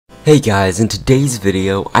Hey guys, in today's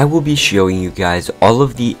video, I will be showing you guys all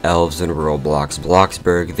of the elves in Roblox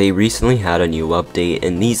Bloxburg. They recently had a new update,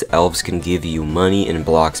 and these elves can give you money in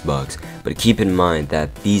Bloxbugs. But keep in mind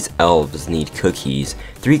that these elves need cookies.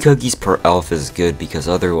 3 cookies per elf is good because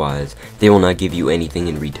otherwise, they will not give you anything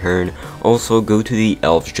in return. Also, go to the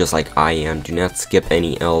elves just like I am. Do not skip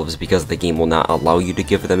any elves because the game will not allow you to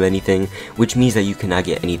give them anything, which means that you cannot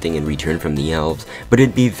get anything in return from the elves. But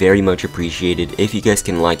it'd be very much appreciated if you guys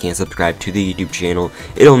can like and subscribe to the YouTube channel.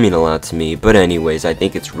 It'll mean a lot to me. But anyways, I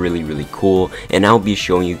think it's really cool, and I'll be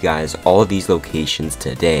showing you guys all of these locations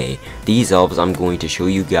today. These elves I'm going to show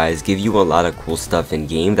you guys give you a lot of cool stuff in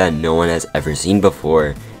game that no one has ever seen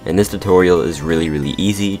before. And this tutorial is really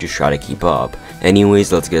easy, just try to keep up.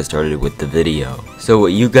 Anyways, let's get started with the video. So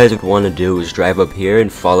what you guys would want to do is drive up here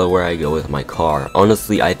and follow where I go with my car.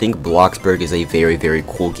 Honestly, I think Bloxburg is a very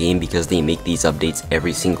cool game because they make these updates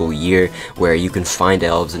every single year where you can find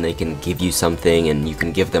elves and they can give you something, and you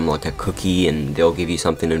can give them like a cookie and they'll give you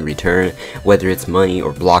something in return, whether it's money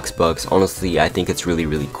or Bloxbugs. Honestly, I think it's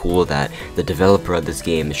really cool that the developer of this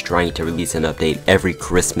game is trying to release an update every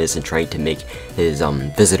Christmas and trying to make his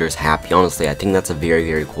visitors happy. Honestly, I think that's a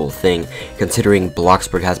very cool thing, considering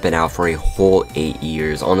Bloxburg has been out for a whole 8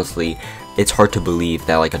 years. Honestly, it's hard to believe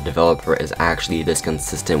that like a developer is actually this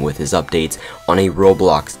consistent with his updates on a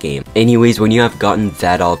Roblox game. Anyways, when you have gotten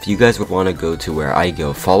that off, you guys would want to go to where I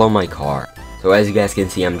go. Follow my car. So as you guys can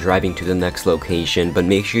see, I'm driving to the next location, but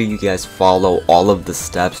make sure you guys follow all of the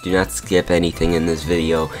steps. Do not skip anything in this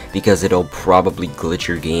video because it'll probably glitch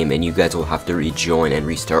your game and you guys will have to rejoin and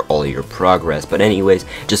restart all of your progress. But anyways,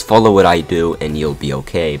 just follow what I do and you'll be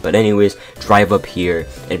okay. But anyways, drive up here,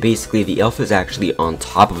 and basically the elf is actually on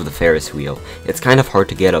top of the Ferris wheel. It's kind of hard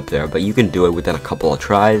to get up there, but you can do it within a couple of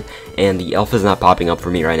tries. And the elf is not popping up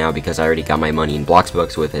for me right now because I already got my money in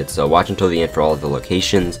Bloxbugs with it, so watch until the end for all of the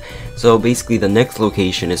locations. So basically the next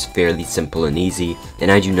location is fairly simple and easy,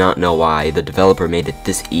 and I do not know why the developer made it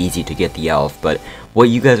this easy to get the elf, but what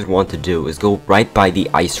you guys would want to do is go right by the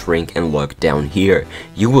ice rink and look down here.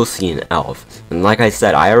 You will see an elf, and like I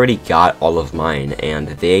said, I already got all of mine and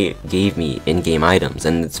they gave me in-game items,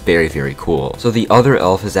 and it's very cool. So the other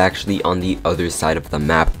elf is actually on the other side of the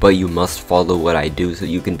map, but you must follow what I do so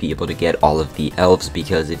you can be able to get all of the elves,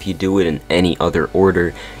 because if you do it in any other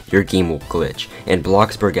order, your game will glitch. And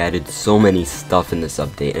Bloxburg added so many stuff in this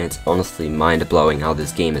update, and it's honestly mind-blowing how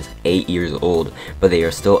this game is 8 years old, but they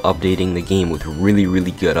are still updating the game with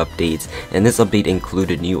really good updates. And this update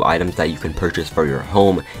included new items that you can purchase for your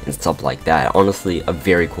home and stuff like that. Honestly, a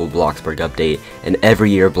very cool Bloxburg update, and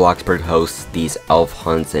every year Bloxburg hosts these elf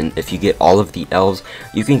hunts, and if you get all of the elves,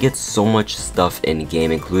 you can get so much stuff in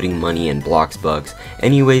game, including money and Bloxbugs.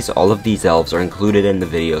 Anyways, all of these elves are included in the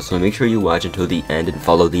video, so make sure you watch until the end and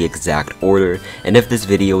follow the exact order. And if this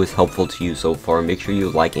video is helpful to you so far, make sure you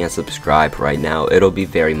like and subscribe right now. It'll be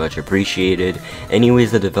very much appreciated.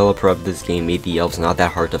 Anyways, the developer of this game made the elves not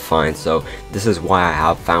that hard to find, so this is why I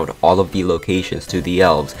have found all of the locations to the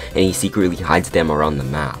elves, and he secretly hides them around the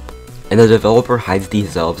map. And the developer hides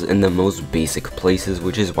these elves in the most basic places,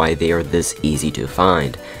 which is why they are this easy to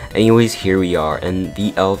find. Anyways, here we are, and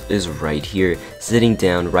the elf is right here, sitting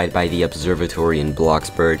down right by the observatory in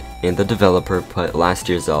Bloxburg, and the developer put last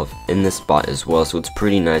year's elf in this spot as well, so it's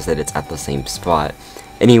pretty nice that it's at the same spot.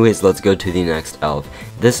 Anyways, let's go to the next elf.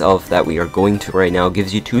 This elf that we are going to right now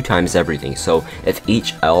gives you 2 times everything, so if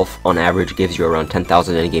each elf on average gives you around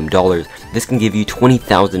 10,000 in-game dollars, this can give you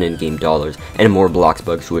 20,000 in-game dollars and more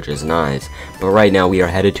Bloxbugs, which is nice. But right now we are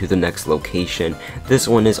headed to the next location. This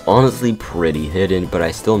one is honestly pretty hidden, but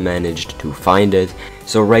I still managed to find it.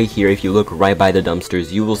 So right here, if you look right by the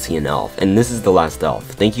dumpsters, you will see an elf, and this is the last elf.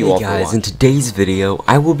 Thank you all for watching. Hey guys, in today's video,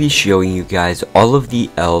 I will be showing you guys all of the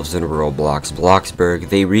elves in Roblox Bloxburg.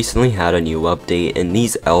 They recently had a new update, and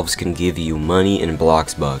these elves can give you money in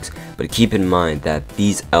Bloxbugs. But keep in mind that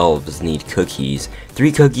these elves need cookies.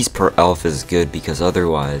 3 cookies per elf is good because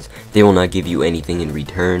otherwise, they will not give you anything in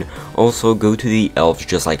return. Also, go to the elves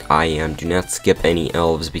just like I am. Do not skip any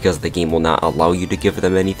elves because the game will not allow you to give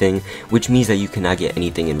them anything, which means that you cannot get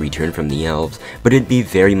anything in return from the elves. But it'd be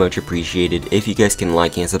very much appreciated if you guys can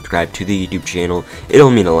like and subscribe to the YouTube channel. It'll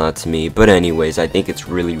mean a lot to me. But anyways, I think it's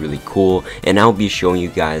really cool, and I'll be showing you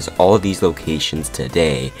guys all of these locations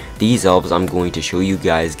today. These elves I'm going to show you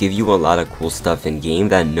guys give you a lot of cool stuff in game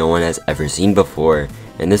that no one has ever seen before.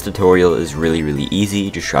 and this tutorial is really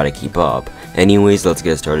easy, just try to keep up. Anyways, let's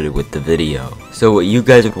get started with the video. So what you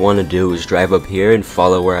guys would want to do is drive up here and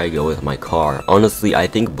follow where I go with my car. Honestly, I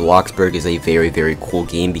think Bloxburg is a very cool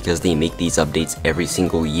game because they make these updates every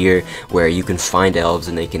single year where you can find elves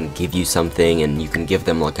and they can give you something, and you can give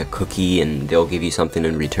them like a cookie and they'll give you something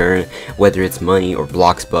in return, whether it's money or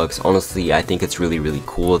Bloxbucks. Honestly, I think it's really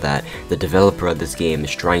cool that the developer of this game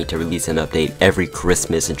is trying to release an update every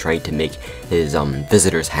Christmas and trying to make his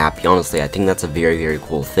visitors happy. Honestly, I think that's a very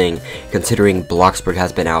cool thing, considering Bloxburg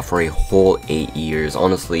has been out for a whole 8 years.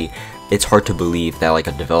 Honestly, it's hard to believe that like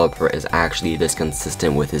a developer is actually this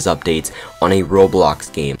consistent with his updates on a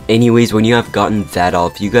Roblox game. Anyways, when you have gotten that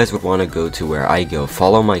off, you guys would want to go to where I go,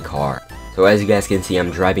 follow my car. So as you guys can see, I'm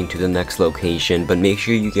driving to the next location, but make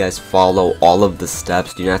sure you guys follow all of the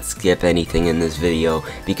steps. Do not skip anything in this video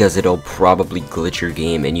because it'll probably glitch your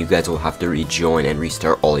game and you guys will have to rejoin and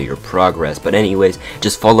restart all of your progress. But anyways,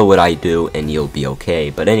 just follow what I do and you'll be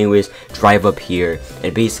okay. But anyways, drive up here,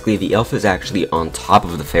 and basically the elf is actually on top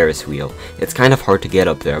of the Ferris wheel. It's kind of hard to get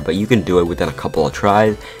up there, but you can do it within a couple of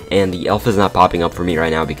tries, and the elf is not popping up for me right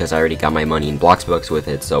now because I already got my money in Bloxbucks with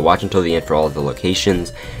it, so watch until the end for all of the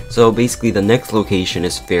locations. So basically the next location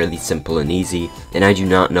is fairly simple and easy, and I do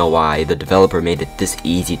not know why the developer made it this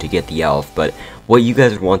easy to get the elf, but what you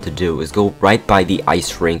guys want to do is go right by the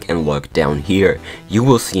ice rink and look down here. You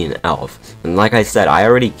will see an elf, and like I said, I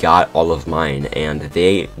already got all of mine and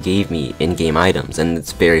they gave me in-game items, and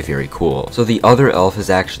it's very cool. So the other elf is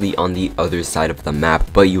actually on the other side of the map,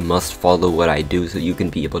 but you must follow what I do so you can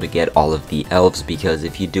be able to get all of the elves, because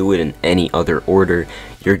if you do it in any other order,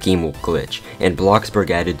 your game will glitch. And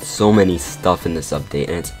Bloxburg added so many stuff in this update,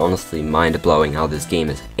 and it's honestly mind-blowing how this game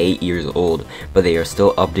is 8 years old, but they are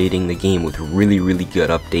still updating the game with really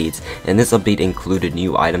good updates. And this update included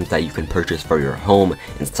new items that you can purchase for your home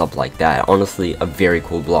and stuff like that. Honestly, a very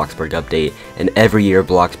cool Bloxburg update, and every year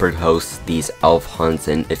Bloxburg hosts these elf hunts,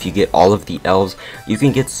 and if you get all of the elves, you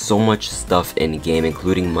can get so much stuff in game,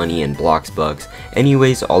 including money and Bloxbucks.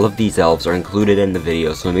 Anyways, all of these elves are included in the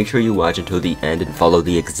video, so make sure you watch until the end and follow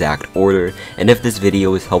the exact order. And if this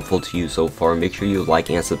video is helpful to you so far, make sure you like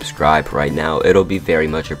and subscribe right now. It'll be very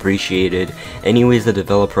much appreciated. Anyways, the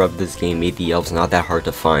developer of this game made the elves not that hard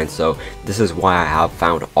to find, so this is why I have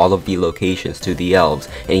found all of the locations to the elves,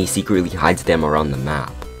 and he secretly hides them around the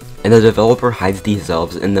map. And the developer hides these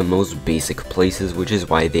elves in the most basic places, which is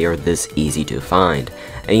why they are this easy to find.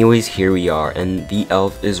 Anyways, here we are, and the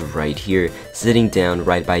elf is right here, sitting down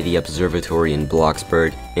right by the observatory in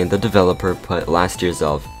Bloxburg, and the developer put last year's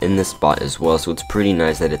elf in this spot as well, so it's pretty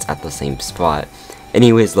nice that it's at the same spot.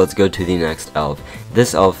 Anyways, let's go to the next elf.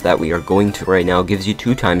 This elf that we are going to right now gives you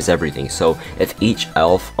 2 times everything, so if each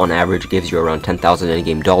elf on average gives you around 10,000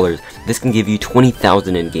 in-game dollars, this can give you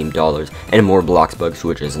 20,000 in-game dollars and more Bloxbucks,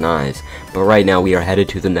 which is nice. But right now we are headed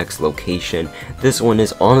to the next location. This one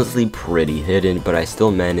is honestly pretty hidden, but I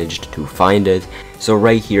still managed to find it. So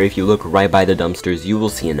right here, if you look right by the dumpsters, you will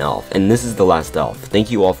see an elf, and this is the last elf. Thank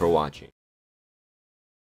you all for watching.